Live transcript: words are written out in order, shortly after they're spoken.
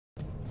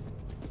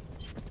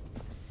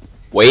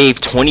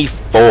Wave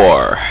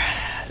 24.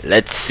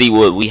 Let's see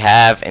what we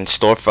have in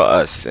store for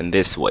us in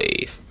this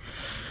wave.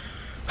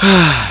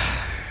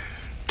 I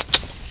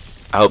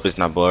hope it's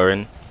not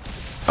boring.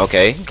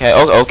 Okay.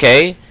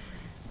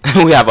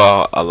 We have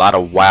a lot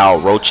of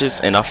wild roaches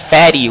and a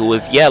fatty who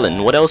is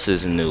yelling. What else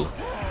is new?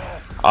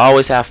 I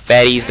always have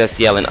fatties that's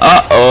yelling.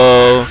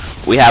 Uh-oh.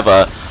 We have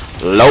a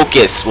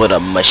locust with a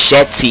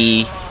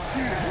machete.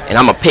 And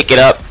I'm gonna pick it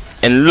up.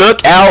 And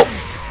look out,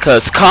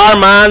 cause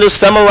Carmine the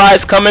Samurai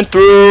is coming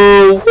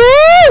through.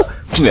 Woo!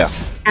 Come here.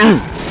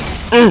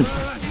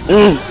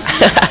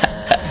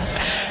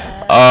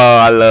 Oh,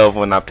 I love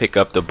when I pick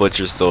up the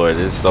butcher sword.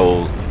 It's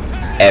so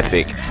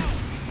epic.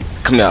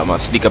 Come here, I'm gonna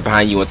sneak up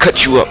behind you and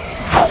cut you up.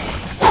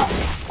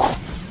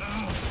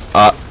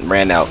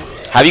 Ran out.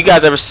 Have you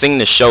guys ever seen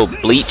the show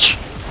Bleach?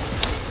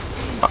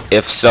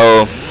 If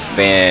so,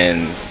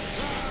 then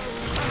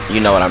you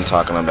know what I'm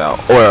talking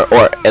about. Or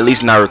at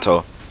least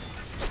Naruto.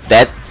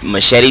 That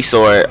machete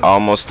sword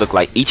almost looked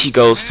like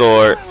Ichigo's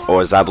sword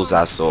or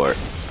Zabuza's sword.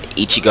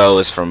 Ichigo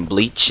is from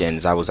Bleach and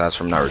Zabuza is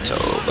from Naruto.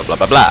 Blah blah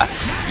blah blah.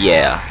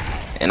 Yeah.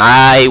 And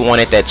I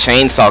wanted that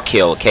chainsaw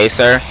kill, okay,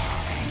 sir?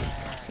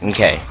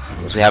 Okay.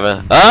 So we have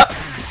a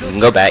we can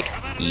go back.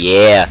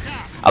 Yeah.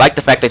 I like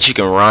the fact that you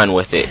can run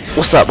with it.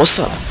 What's up? What's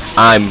up?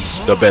 I'm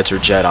the better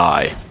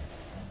Jedi.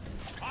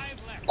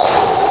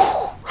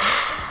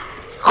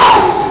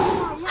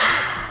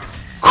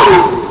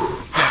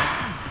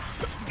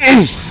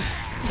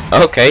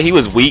 Okay, he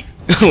was weak.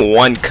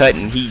 One cut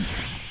and he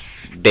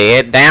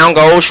dead. Down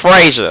goes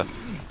Frazier.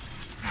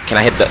 Can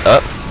I hit the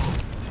up?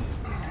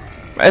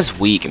 That's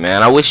weak,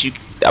 man. I wish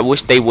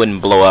they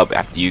wouldn't blow up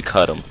after you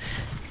cut them.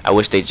 I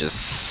wish they just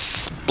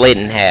split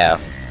in half.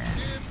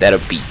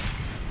 That'd be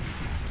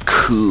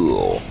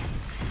cool.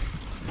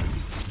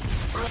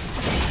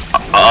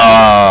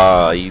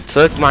 You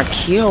took my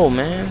kill,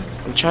 man.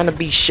 I'm trying to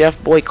be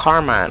Chef Boy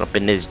Carmine up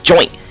in this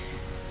joint.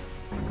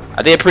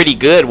 I did pretty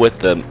good with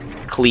the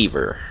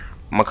cleaver.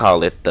 I'm gonna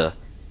call it the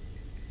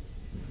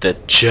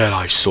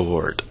Jedi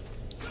sword.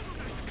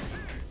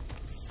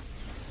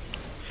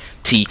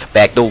 T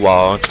back the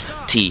wall,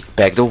 T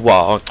back the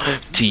wall,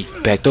 T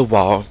back the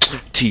wall,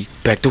 T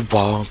back the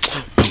wall.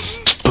 Boom,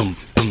 boom,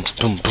 boom,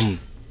 boom, boom.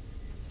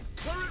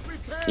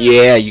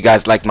 Yeah, you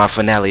guys like my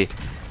finale.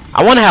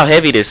 I wonder how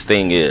heavy this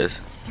thing is.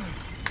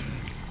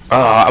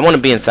 I want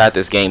to be inside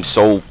this game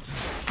so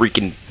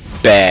freaking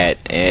bad,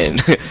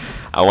 and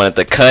I wanted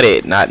to cut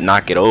it, not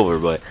knock it over,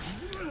 but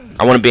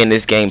I want to be in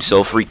this game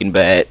so freaking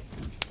bad.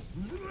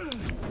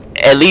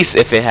 At least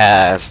if it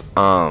has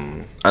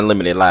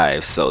unlimited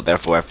lives, so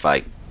therefore if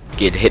I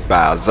get hit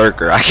by a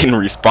Zerker, I can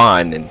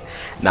respawn and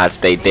not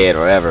stay dead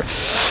or ever.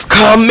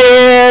 Come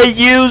here,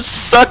 you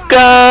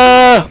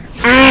sucker!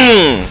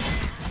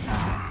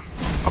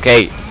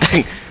 Okay.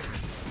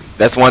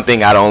 That's one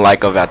thing I don't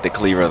like about the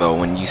cleaver though.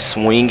 When you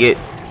swing it,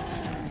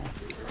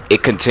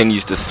 it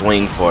continues to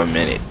swing for a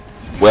minute.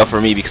 Well, for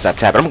me because I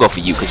tap it. I'm gonna go for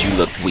you because you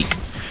look weak.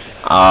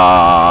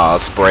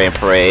 Spray and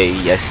pray.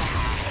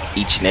 Yes,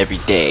 each and every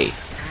day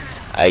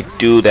I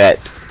do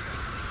that.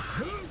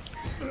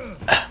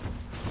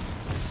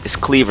 It's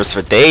cleavers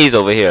for days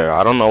over here.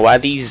 I don't know why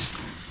these.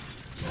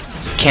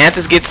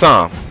 Kansas, get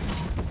some.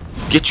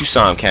 Get you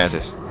some,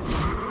 Kansas.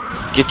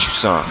 Get you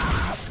some.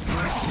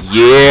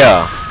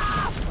 Yeah.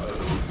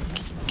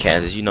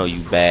 Kansas, you know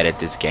you bad at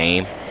this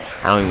game.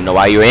 I don't even know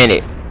why you're in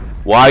it.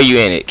 Why are you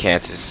in it,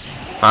 Kansas?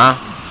 Huh?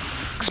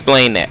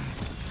 Explain that.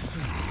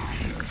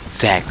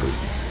 Exactly.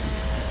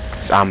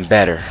 Cause I'm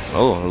better.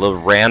 Oh, a little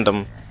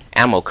random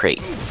ammo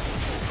crate.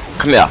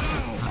 Come here.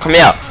 Come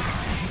here.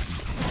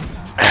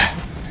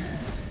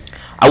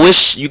 I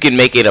wish you could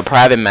make it a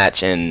private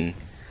match and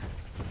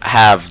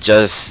have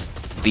just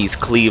these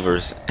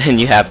cleavers and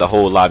you have the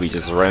whole lobby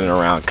just running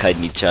around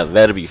cutting each other.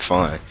 That'd be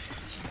fun.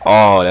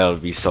 Oh, that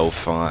would be so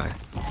fun.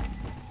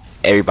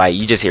 Everybody,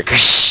 you just hear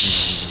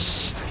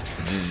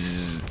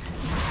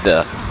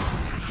the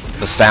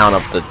sound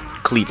of the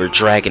cleaver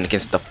dragging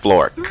against the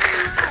floor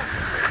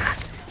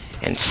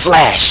and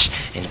slash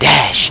and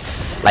dash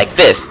like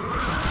this.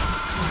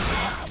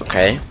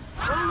 Okay.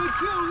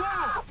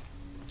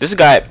 This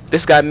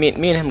guy, me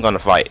and him gonna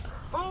fight.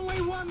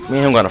 Me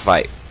and him gonna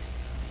fight.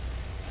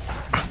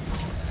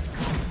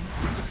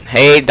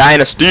 Hey,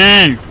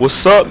 Dynasty,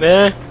 what's up,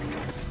 man?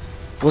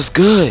 What's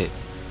good?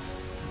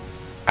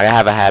 I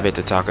have a habit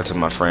to talking to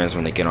my friends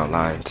when they get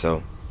online,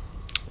 so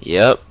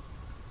yep.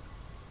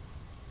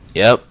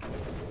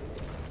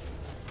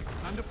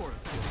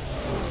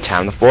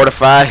 Time to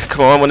fortify.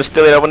 Come on, I wanna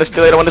steal it, I wanna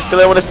steal it, I wanna steal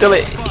it, I wanna steal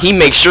it. He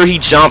makes sure he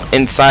jump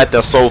inside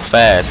there so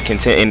fast, can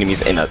 10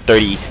 enemies in a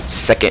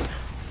 30-second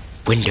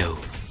window.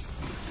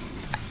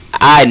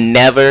 I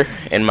never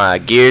in my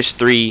Gears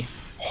 3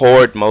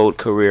 Horde mode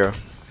career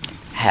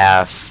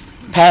have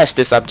passed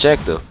this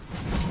objective.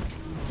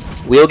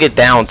 We'll get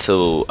down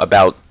to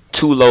about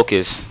 2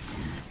 locusts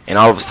and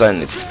all of a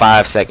sudden it's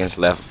 5 seconds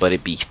left, but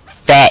it be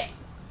fat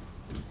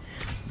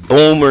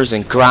boomers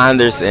and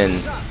grinders,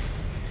 and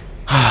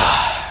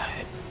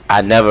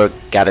I never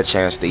got a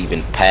chance to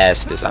even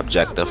pass this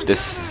objective.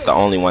 This is the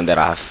only one that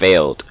I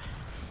failed.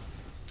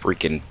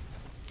 freaking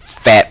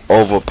fat,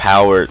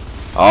 overpowered.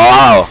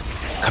 Oh,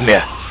 come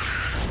here.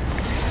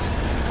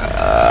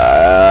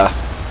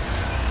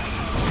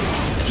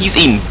 He's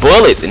eating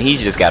bullets, and he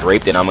just got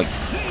raped, and I'm gonna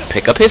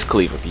pick up his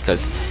cleaver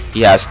because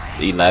he has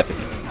 11.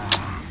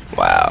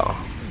 Wow.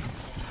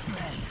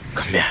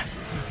 Come here.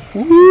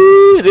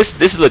 Woo!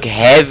 This look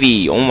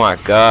heavy. Oh my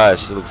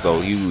gosh, this looks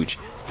so huge.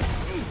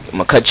 I'm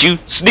gonna cut you.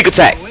 Sneak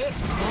attack.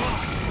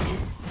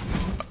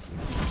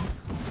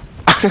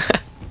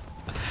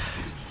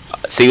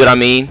 See what I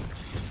mean?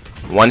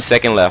 1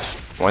 second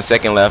left. 1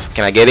 second left.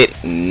 Can I get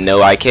it?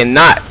 No, I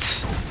cannot.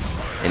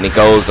 And it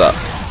goes up.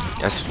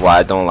 That's why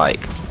I don't like.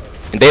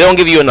 And they don't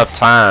give you enough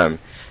time.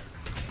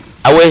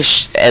 I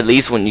wish at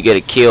least when you get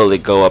a kill,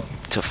 it go up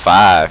to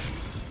 5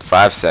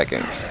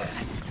 seconds,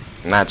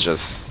 not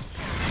just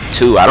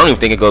 2. I don't even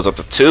think it goes up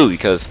to 2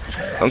 because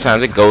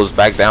sometimes it goes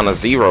back down to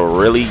 0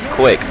 really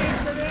quick.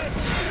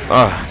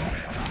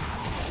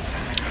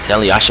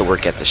 Telling you, I should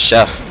work at the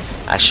chef.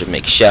 I should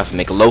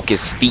make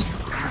locust feet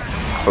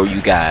for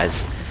you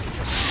guys,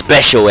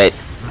 special at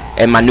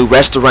my new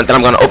restaurant that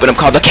I'm gonna open up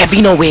called the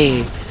Cavino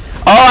Way.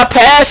 Oh, I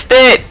passed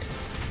it.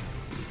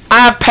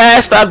 I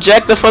passed the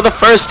objective for the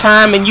first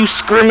time, and you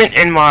screaming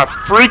in my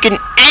freaking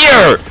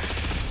ear.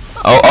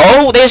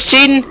 Oh, there's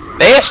cheating.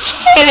 There's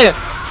cheating.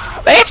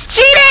 There's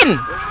cheating.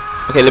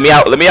 Okay, let me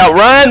out. Let me out.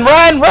 Run,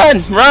 run,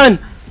 run, run.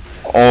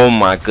 Oh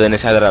my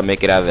goodness, how did I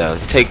make it out of there?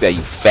 Take that,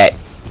 you fat.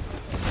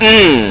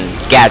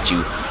 Got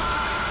you.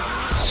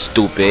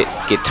 Stupid.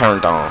 Get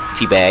turned on.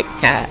 Teabag.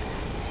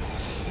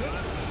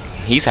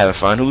 He's having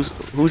fun.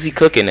 Who's he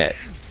cooking at?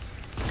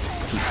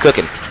 He's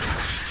cooking.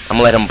 I'm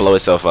gonna let him blow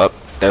himself up.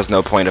 There's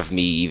no point of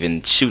me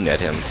even shooting at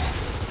him.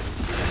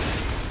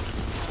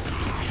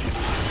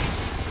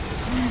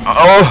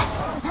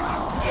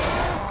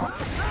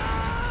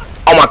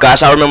 Oh my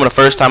gosh, I remember the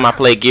first time I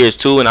played Gears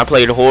 2 and I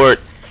played Horde.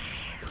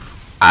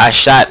 I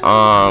shot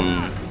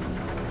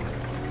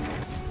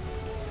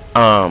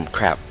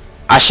crap.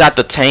 I shot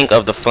the tank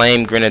of the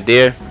Flame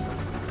Grenadier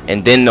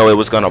and didn't know it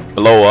was gonna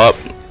blow up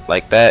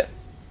like that.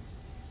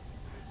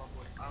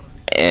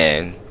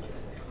 And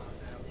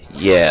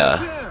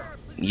yeah,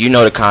 you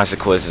know the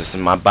consequences.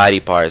 My body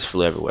parts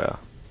flew everywhere.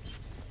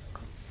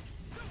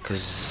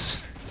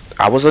 Cause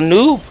I was a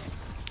noob.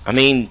 I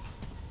mean,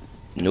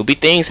 newbie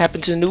things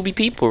happen to newbie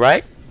people,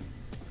 right?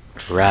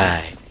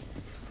 Right.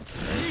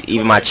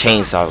 Even my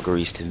chainsaw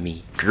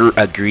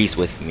agrees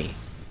with me.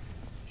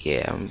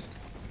 Yeah.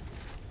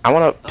 I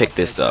wanna pick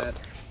this up.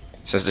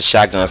 Since the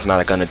shotgun's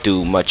not gonna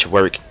do much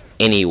work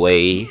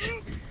anyways.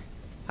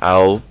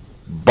 I'll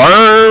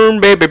burn,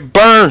 baby,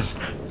 burn.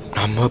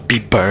 I'ma be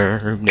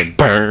burn and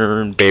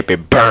burn, baby,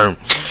 burn.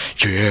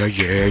 Yeah,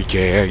 yeah,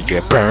 yeah,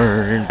 yeah,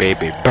 burn,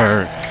 baby,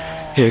 burn.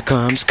 Here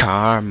comes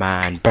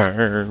Carmine,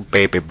 burn,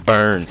 baby,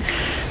 burn.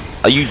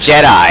 Are you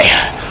Jedi?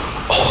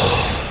 Oh.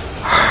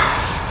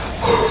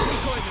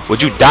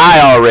 Would you die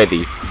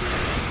already?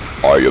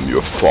 I am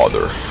your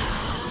father.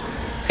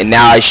 And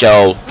now I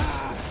shall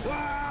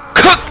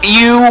cook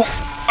you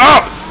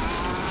up.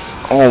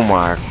 Oh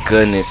my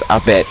goodness, I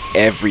bet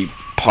every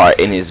part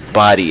in his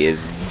body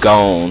is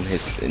gone.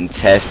 His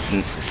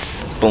intestines, his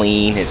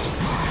spleen, his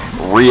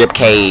rib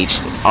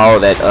cage, all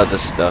that other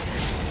stuff.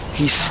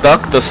 He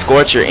stuck the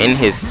scorcher in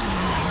his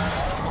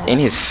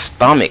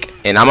stomach,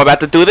 and I'm about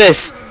to do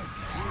this.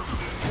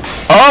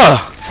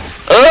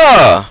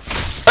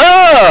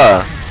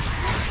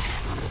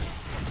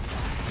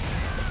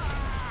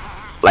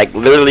 Like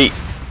literally,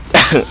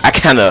 I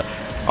kind of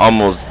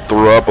almost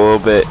threw up a little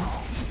bit.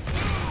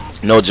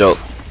 No joke,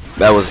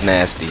 that was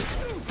nasty.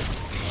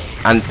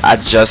 I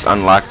just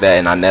unlocked that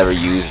and I never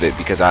used it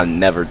because I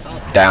never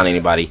downed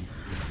anybody.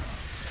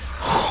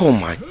 Oh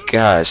my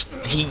gosh,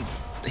 he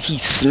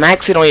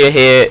smacks it on your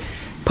head,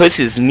 puts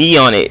his knee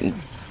on it, and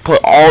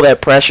put all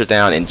that pressure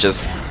down, and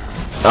just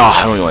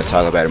I don't even want to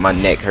talk about it. My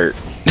neck hurt.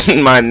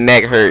 My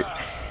neck hurt.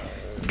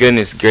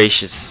 Goodness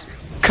gracious.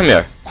 Come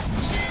here.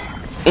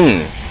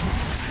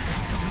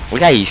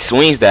 Look how he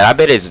swings that. I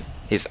bet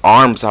his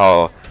arms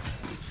all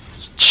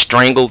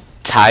strangled,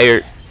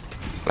 tired,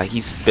 like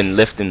he's been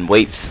lifting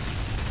weights.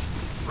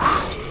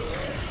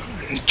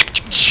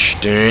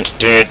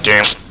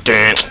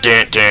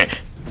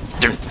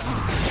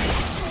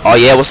 Oh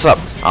yeah, what's up?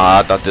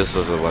 I thought this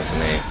was what's the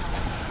name.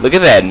 Look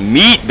at that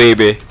meat,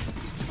 baby.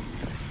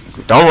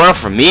 Don't run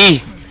from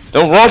me.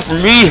 Don't run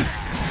from me.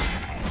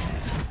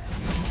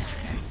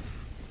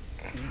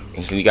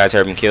 And can you guys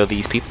help me kill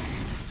these people?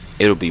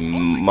 It'll be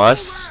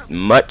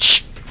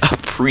much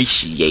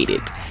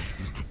appreciated.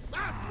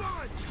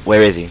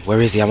 Where is he?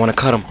 Where is he? I want to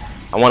cut him.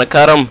 I want to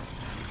cut him.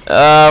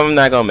 I'm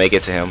not gonna make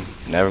it to him.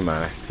 Never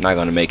mind. I'm not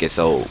gonna make it,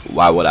 so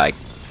why would I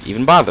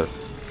even bother?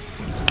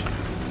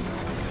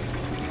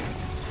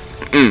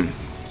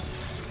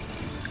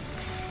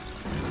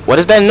 What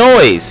is that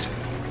noise?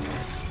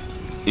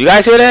 You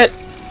guys hear that?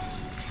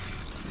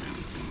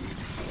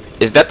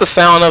 Is that the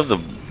sound of the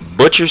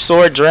butcher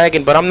sword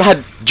dragging? But I'm not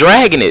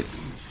dragging it.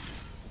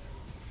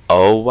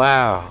 Oh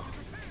wow.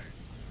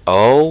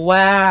 Oh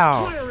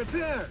wow.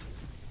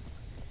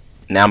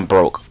 Now I'm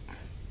broke.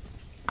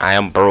 I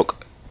am broke.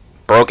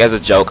 Broke as a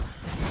joke.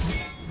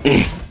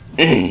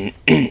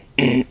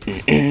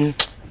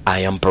 I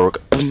am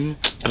broke.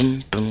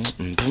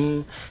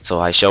 So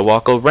I shall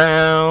walk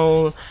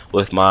around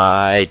with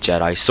my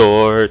Jedi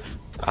sword.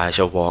 I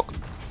shall walk,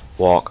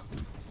 walk,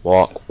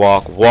 walk,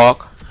 walk,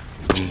 walk.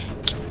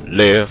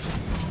 Live.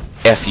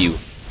 F you.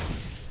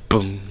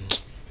 Boom,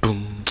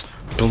 boom,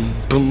 boom,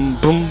 boom,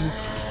 boom.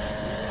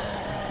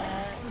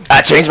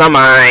 I changed my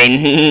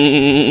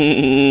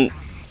mind.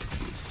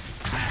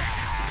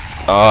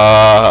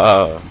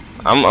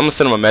 I'm gonna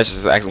send him a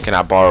message asking can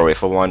I borrow it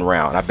for 1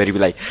 round. I bet he'd be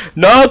like,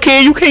 no,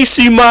 kid, you can't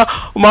see my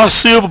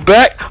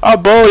silverback. I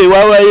borrowed it.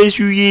 Why would I let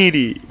you get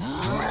it?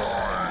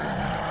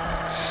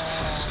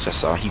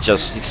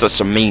 He's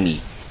such a meanie,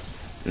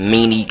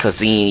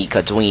 Kazini,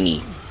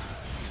 Kadweenie.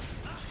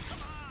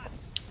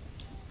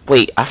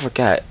 Wait, I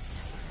forgot.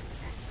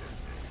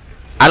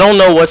 I don't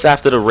know what's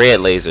after the red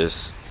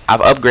lasers.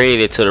 I've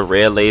upgraded it to the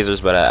red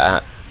lasers, but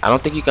I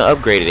don't think you can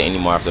upgrade it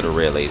anymore after the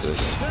red lasers.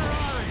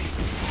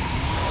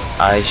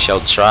 I shall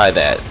try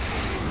that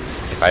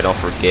if I don't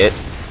forget.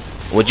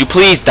 Would you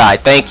please die?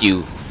 Thank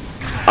you.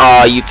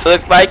 Oh, you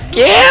took my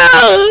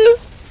kill.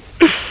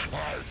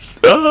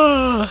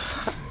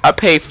 I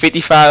paid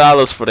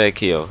 $55 for that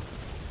kill.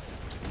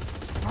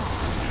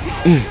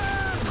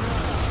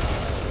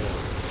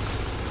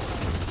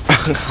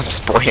 I'm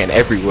spraying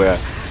everywhere.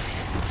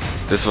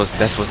 That's what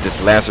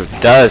this Lancer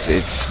does.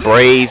 It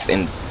sprays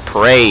and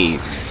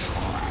prays.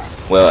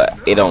 Well,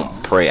 it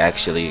don't pray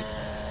actually.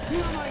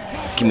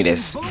 Give me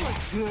this.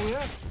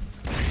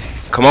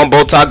 Come on,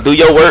 Botak, do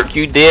your work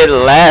you did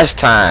last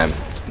time.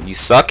 You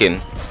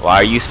sucking. Why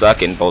are you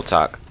sucking,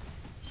 Botak?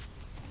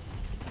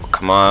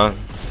 Come on.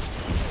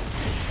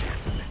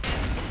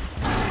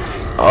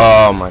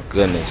 Oh my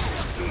goodness.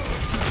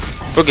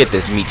 Forget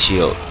this meat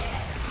shield.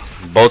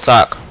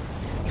 Botak,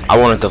 I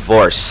want a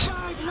divorce.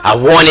 I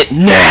want it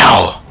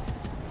now.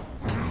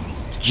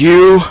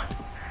 You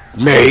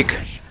make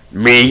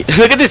me.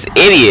 Look at this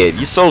idiot.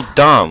 You're so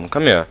dumb.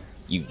 Come here,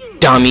 you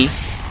dummy.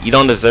 You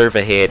don't deserve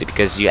a head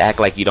because you act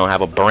like you don't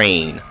have a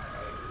brain.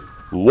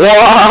 What?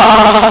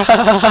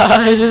 I'm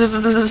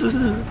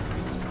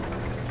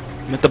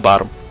at the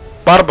bottom.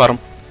 Bottom.